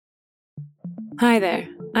Hi there,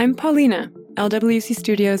 I'm Paulina, LWC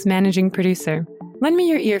Studios' managing producer. Lend me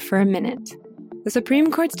your ear for a minute. The Supreme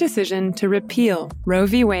Court's decision to repeal Roe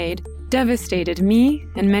v. Wade devastated me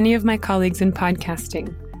and many of my colleagues in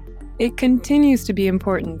podcasting. It continues to be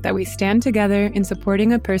important that we stand together in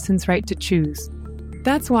supporting a person's right to choose.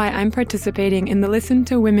 That's why I'm participating in the Listen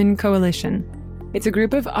to Women Coalition. It's a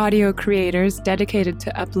group of audio creators dedicated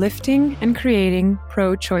to uplifting and creating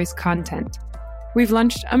pro-choice content. We've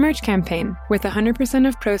launched a merch campaign with 100%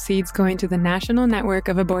 of proceeds going to the National Network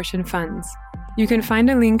of Abortion Funds. You can find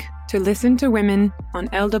a link to Listen to Women on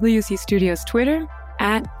LWC Studios Twitter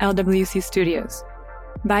at LWC Studios.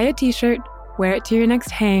 Buy a t-shirt, wear it to your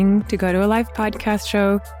next hang, to go to a live podcast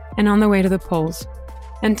show, and on the way to the polls.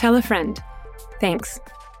 And tell a friend. Thanks.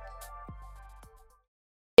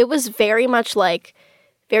 It was very much like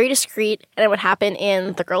very discreet, and it would happen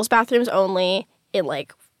in the girls' bathrooms only, in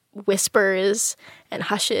like whispers and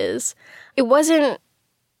hushes. It wasn't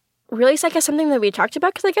really something that we talked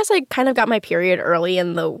about, because I guess I kind of got my period early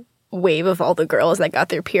in the wave of all the girls that got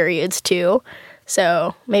their periods too.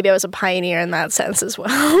 So maybe I was a pioneer in that sense as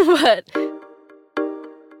well. But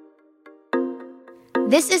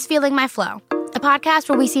this is Feeling My Flow, a podcast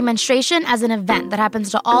where we see menstruation as an event that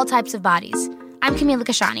happens to all types of bodies. I'm Camila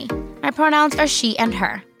Kashani. My pronouns are she and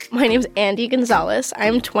her. My name's Andy Gonzalez.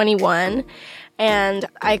 I'm 21. And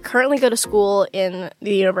I currently go to school in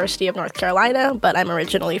the University of North Carolina, but I'm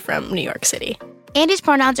originally from New York City. Andy's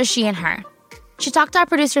pronouns are she and her. She talked to our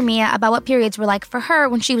producer Mia about what periods were like for her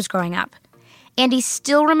when she was growing up. Andy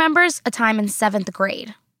still remembers a time in 7th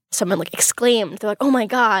grade. Someone exclaimed, they're like, oh my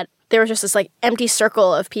God. There was just this empty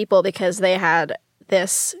circle of people because they had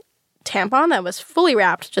this tampon that was fully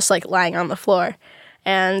wrapped, just lying on the floor.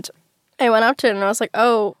 And I went up to it and I was like,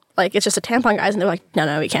 oh, it's just a tampon, guys. And they're like,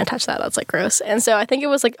 no, we can't touch that. That's gross. And so I think it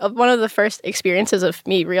was one of the first experiences of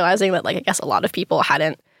me realizing that I guess a lot of people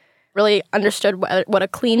hadn't really understood what a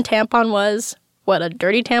clean tampon was, what a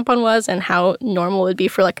dirty tampon was, and how normal it would be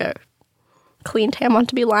for a clean tampon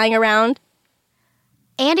to be lying around.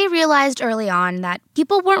 Andy realized early on that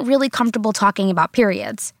people weren't really comfortable talking about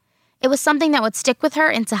periods. It was something that would stick with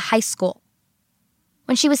her into high school.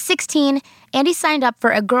 When she was 16, Andy signed up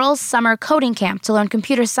for a girls' summer coding camp to learn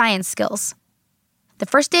computer science skills. The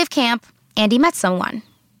first day of camp, Andy met someone.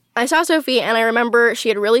 I saw Sophie, and I remember she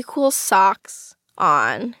had really cool socks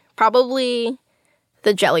on, probably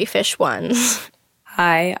the jellyfish ones.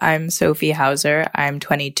 Hi, I'm Sophie Hauser. I'm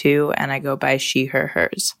 22, and I go by she, her,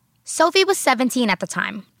 hers. Sophie was 17 at the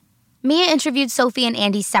time. Mia interviewed Sophie and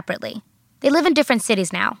Andy separately. They live in different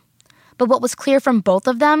cities now. But what was clear from both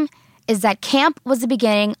of them is that camp was the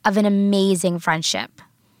beginning of an amazing friendship.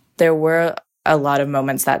 There were a lot of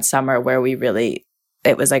moments that summer where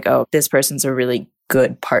it was oh, this person's a really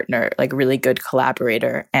good partner, really good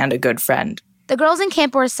collaborator and a good friend. The girls in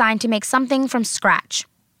camp were assigned to make something from scratch.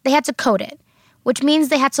 They had to code it, which means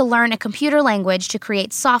they had to learn a computer language to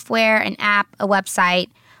create software, an app, a website,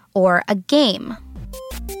 or a game.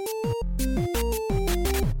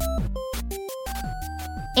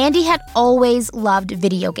 Andy had always loved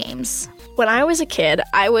video games. When I was a kid,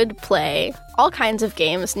 I would play all kinds of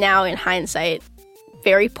games, now in hindsight,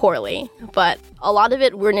 very poorly. But a lot of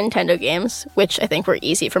it were Nintendo games, which I think were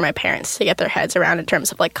easy for my parents to get their heads around in terms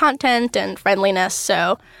of content and friendliness.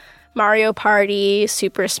 So Mario Party,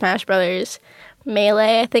 Super Smash Bros.,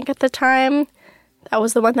 Melee, I think at the time. That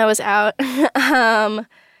was the one that was out.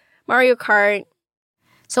 Mario Kart.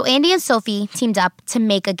 So Andy and Sophie teamed up to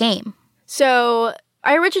make a game. So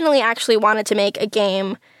I originally actually wanted to make a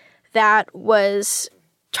game that was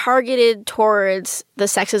targeted towards the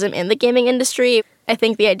sexism in the gaming industry. I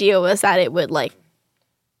think the idea was that it would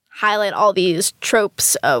highlight all these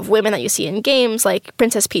tropes of women that you see in games, like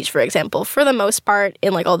Princess Peach, for example. For the most part,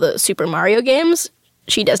 in all the Super Mario games,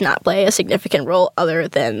 she does not play a significant role other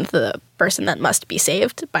than the person that must be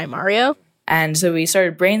saved by Mario. And so we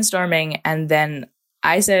started brainstorming, and then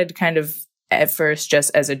I said kind of at first just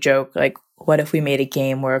as a joke, what if we made a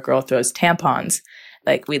game where a girl throws tampons?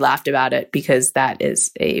 We laughed about it because that is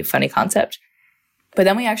a funny concept. But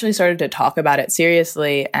then we actually started to talk about it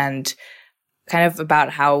seriously and kind of about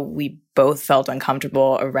how we both felt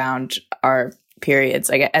uncomfortable around our periods.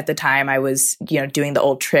 At the time, I was, doing the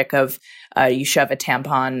old trick of you shove a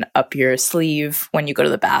tampon up your sleeve when you go to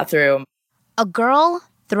the bathroom. A girl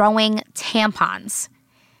throwing tampons.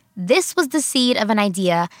 This was the seed of an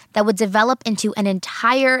idea that would develop into an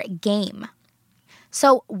entire game.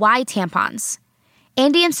 So why tampons?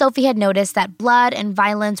 Andy and Sophie had noticed that blood and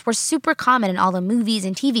violence were super common in all the movies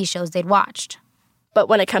and TV shows they'd watched. But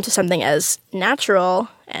when it comes to something as natural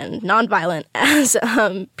and nonviolent as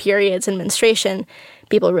periods and menstruation,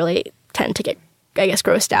 people really tend to get I guess,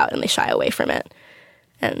 grossed out and they shy away from it.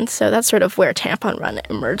 And so that's sort of where Tampon Run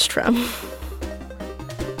emerged from.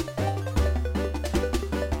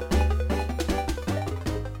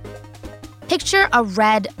 Picture a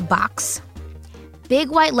red box. Big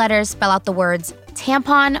white letters spell out the words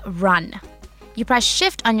Tampon Run. You press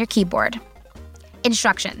Shift on your keyboard.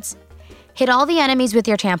 Instructions. Hit all the enemies with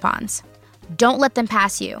your tampons. Don't let them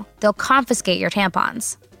pass you. They'll confiscate your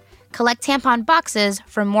tampons. Collect tampon boxes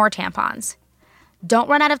for more tampons. Don't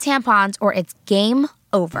run out of tampons or it's game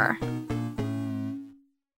over.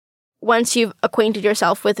 Once you've acquainted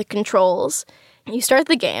yourself with the controls, you start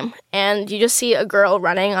the game, and you just see a girl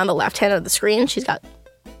running on the left hand of the screen. She's got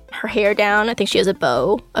her hair down. I think she has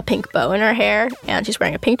a pink bow in her hair, and she's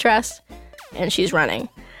wearing a pink dress, and she's running.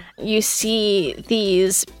 You see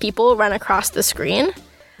these people run across the screen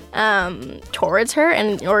towards her,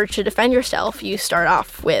 and in order to defend yourself, you start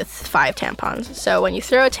off with 5 tampons. So when you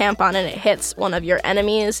throw a tampon and it hits one of your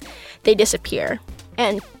enemies, they disappear,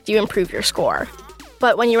 and you improve your score.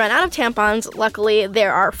 But when you run out of tampons, luckily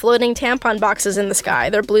there are floating tampon boxes in the sky.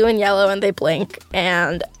 They're blue and yellow and they blink,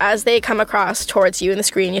 and as they come across towards you in the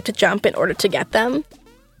screen, you have to jump in order to get them.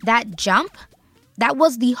 That jump? That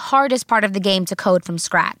was the hardest part of the game to code from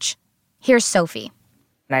scratch. Here's Sophie.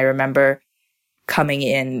 And I remember coming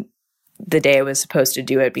in the day I was supposed to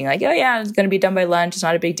do it, being like, oh yeah, it's going to be done by lunch. It's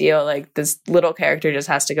not a big deal. Like, this little character just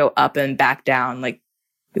has to go up and back down. Like,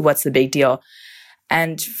 what's the big deal?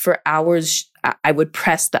 And for hours, I would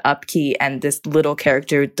press the up key and this little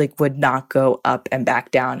character like would not go up and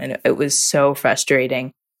back down. And it was so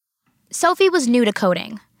frustrating. Sophie was new to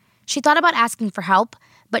coding. She thought about asking for help,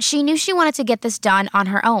 but she knew she wanted to get this done on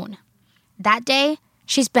her own. That day,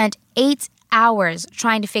 she spent 8 hours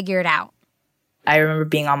trying to figure it out. I remember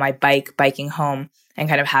being on my bike, biking home, and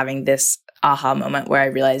kind of having this aha moment where I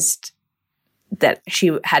realized that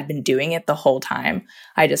she had been doing it the whole time.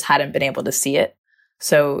 I just hadn't been able to see it.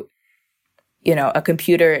 So, you know, a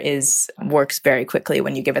computer works very quickly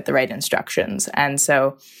when you give it the right instructions. And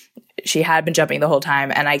so she had been jumping the whole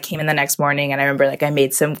time. And I came in the next morning and I remember like I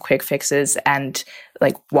made some quick fixes and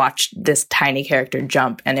like watched this tiny character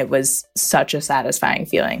jump. And it was such a satisfying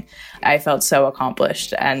feeling. I felt so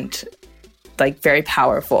accomplished and like very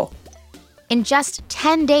powerful. In just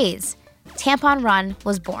 10 days, Tampon Run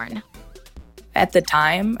was born. At the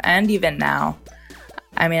time and even now,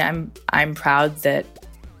 I mean, I'm proud that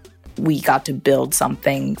we got to build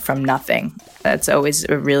something from nothing. That's always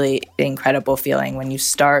a really incredible feeling when you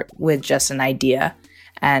start with just an idea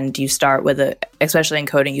and you start with especially in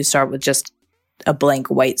coding, you start with just a blank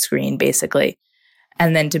white screen basically.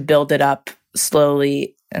 And then to build it up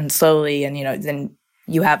slowly, and you know, then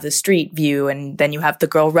you have the street view and then you have the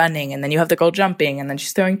girl running and then you have the girl jumping and then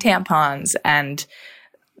she's throwing tampons. And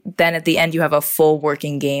then at the end, you have a full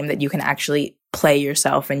working game that you can actually play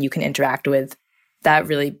yourself and you can interact with. That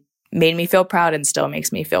really made me feel proud and still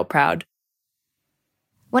makes me feel proud.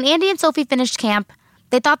 When Andy and Sophie finished camp,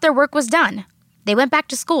 they thought their work was done. They went back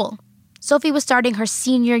to school. Sophie was starting her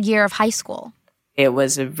senior year of high school. It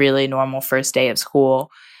was a really normal first day of school.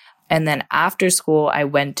 And then after school, I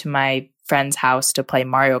went to my friend's house to play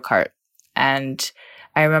Mario Kart. And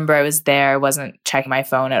I remember I was there, I wasn't checking my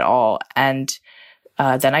phone at all. And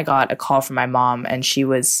then I got a call from my mom and she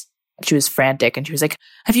was frantic and she was like,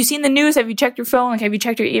 have you seen the news? Have you checked your phone? Like, have you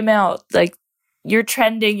checked your email? Like, you're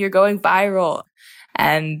trending, you're going viral.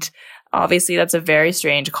 And obviously that's a very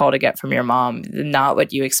strange call to get from your mom, not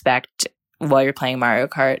what you expect while you're playing Mario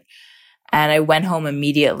Kart. And I went home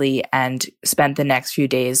immediately and spent the next few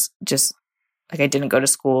days just like I didn't go to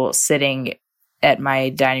school, sitting at my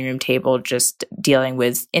dining room table, just dealing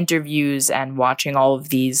with interviews and watching all of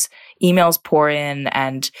these emails pour in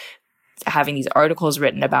and having these articles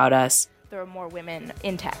written about us. There are more women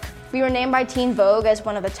in tech. We were named by Teen Vogue as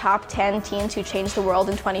one of the top 10 teens who changed the world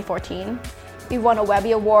in 2014. We won a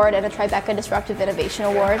Webby Award and a Tribeca Disruptive Innovation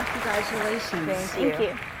Award. Congratulations. Thank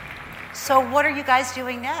you. So what are you guys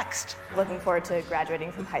doing next? Looking forward to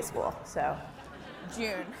graduating from high school, so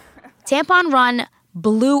June. Tampon Run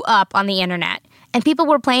blew up on the internet, and people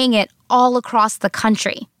were playing it all across the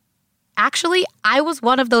country. Actually, I was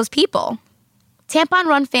one of those people. Tampon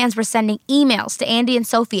Run fans were sending emails to Andy and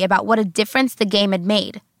Sophie about what a difference the game had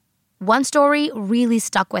made. One story really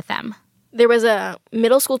stuck with them. There was a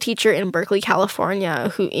middle school teacher in Berkeley, California,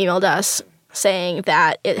 who emailed us saying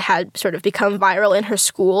that it had sort of become viral in her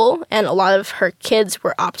school, and a lot of her kids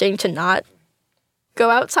were opting to not go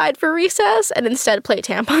outside for recess and instead play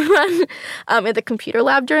Tampon Run in the computer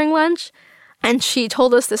lab during lunch. And she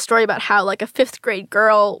told us this story about how, like, a 5th grade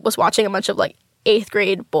girl was watching a bunch of, like, 8th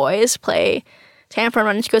grade boys play Tampon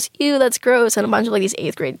Run, and she goes, ew, that's gross. And a bunch of, like, these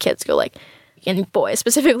 8th grade kids go, like, and boys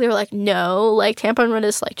specifically were like, no, like tampon run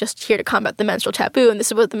is like just here to combat the menstrual taboo, and this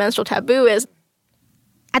is what the menstrual taboo is.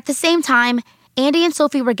 At the same time, Andy and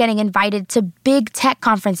Sophie were getting invited to big tech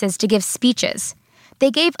conferences to give speeches.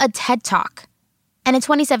 They gave a TED Talk. And in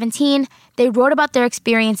 2017, they wrote about their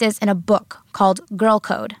experiences in a book called Girl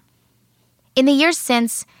Code. In the years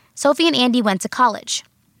since, Sophie and Andy went to college.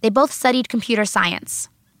 They both studied computer science.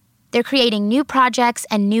 They're creating new projects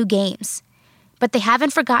and new games. But they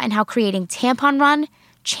haven't forgotten how creating Tampon Run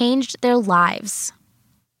changed their lives.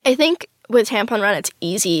 I think with Tampon Run, it's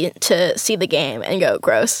easy to see the game and go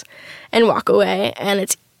gross and walk away. And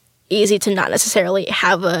it's easy to not necessarily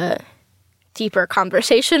have a deeper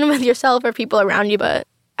conversation with yourself or people around you. But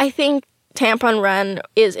I think Tampon Run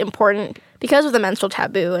is important because of the menstrual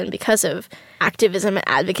taboo and because of activism and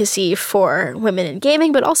advocacy for women in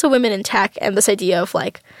gaming, but also women in tech, and this idea of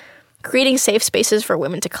like creating safe spaces for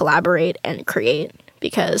women to collaborate and create,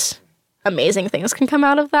 because amazing things can come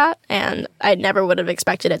out of that. And I never would have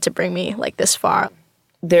expected it to bring me like this far.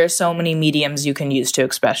 There are so many mediums you can use to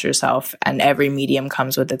express yourself, and every medium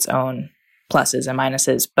comes with its own pluses and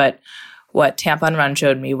minuses. But what Tampon Run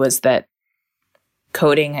showed me was that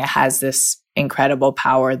coding has this incredible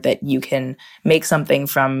power that you can make something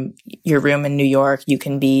from your room in New York. You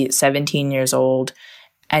can be 17 years old,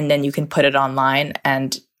 and then you can put it online.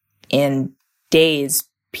 And in days,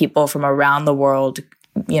 people from around the world,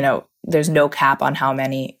 there's no cap on how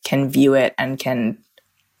many can view it and can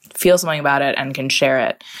feel something about it and can share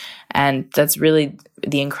it. And that's really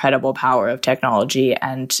the incredible power of technology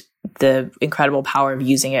and the incredible power of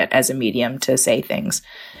using it as a medium to say things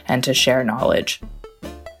and to share knowledge.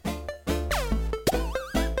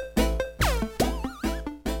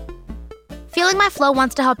 Feeling My Flow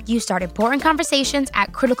wants to help you start important conversations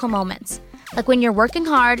at critical moments, like when you're working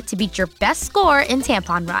hard to beat your best score in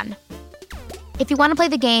Tampon Run. If you want to play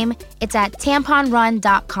the game, it's at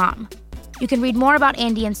tamponrun.com. You can read more about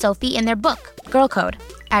Andy and Sophie in their book, Girl Code,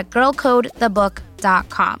 at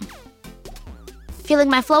girlcodethebook.com. Feeling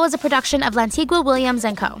My Flow is a production of Lantigua Williams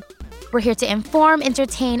 & Co. We're here to inform,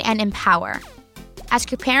 entertain, and empower.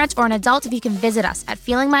 Ask your parents or an adult if you can visit us at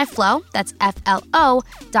feelingmyflow, that's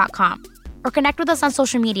FLO.com. Or connect with us on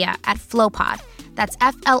social media at FlowPod, that's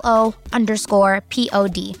FLO_POD,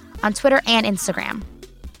 on Twitter and Instagram.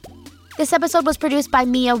 This episode was produced by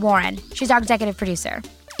Mia Warren. She's our executive producer.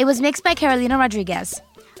 It was mixed by Carolina Rodriguez.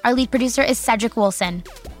 Our lead producer is Cedric Wilson.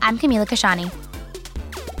 I'm Camila Kashani.